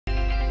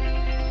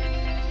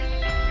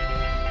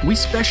We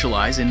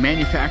specialize in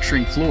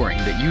manufacturing flooring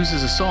that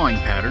uses a sawing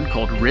pattern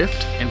called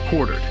rift and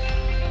quartered.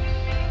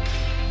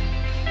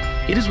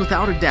 It is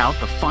without a doubt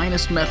the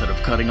finest method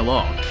of cutting a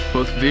log,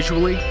 both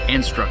visually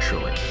and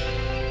structurally.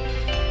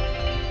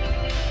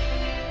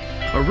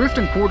 A rift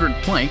and quartered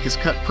plank is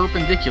cut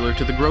perpendicular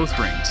to the growth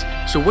rings,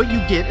 so what you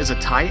get is a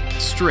tight,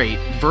 straight,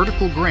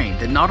 vertical grain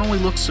that not only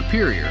looks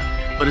superior,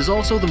 but is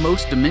also the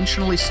most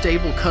dimensionally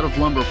stable cut of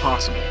lumber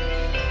possible.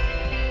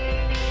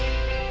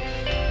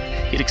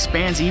 It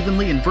expands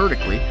evenly and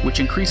vertically,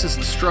 which increases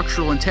the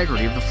structural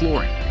integrity of the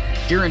flooring,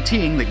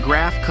 guaranteeing that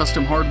Graf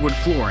custom hardwood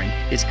flooring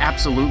is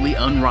absolutely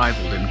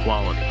unrivaled in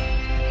quality.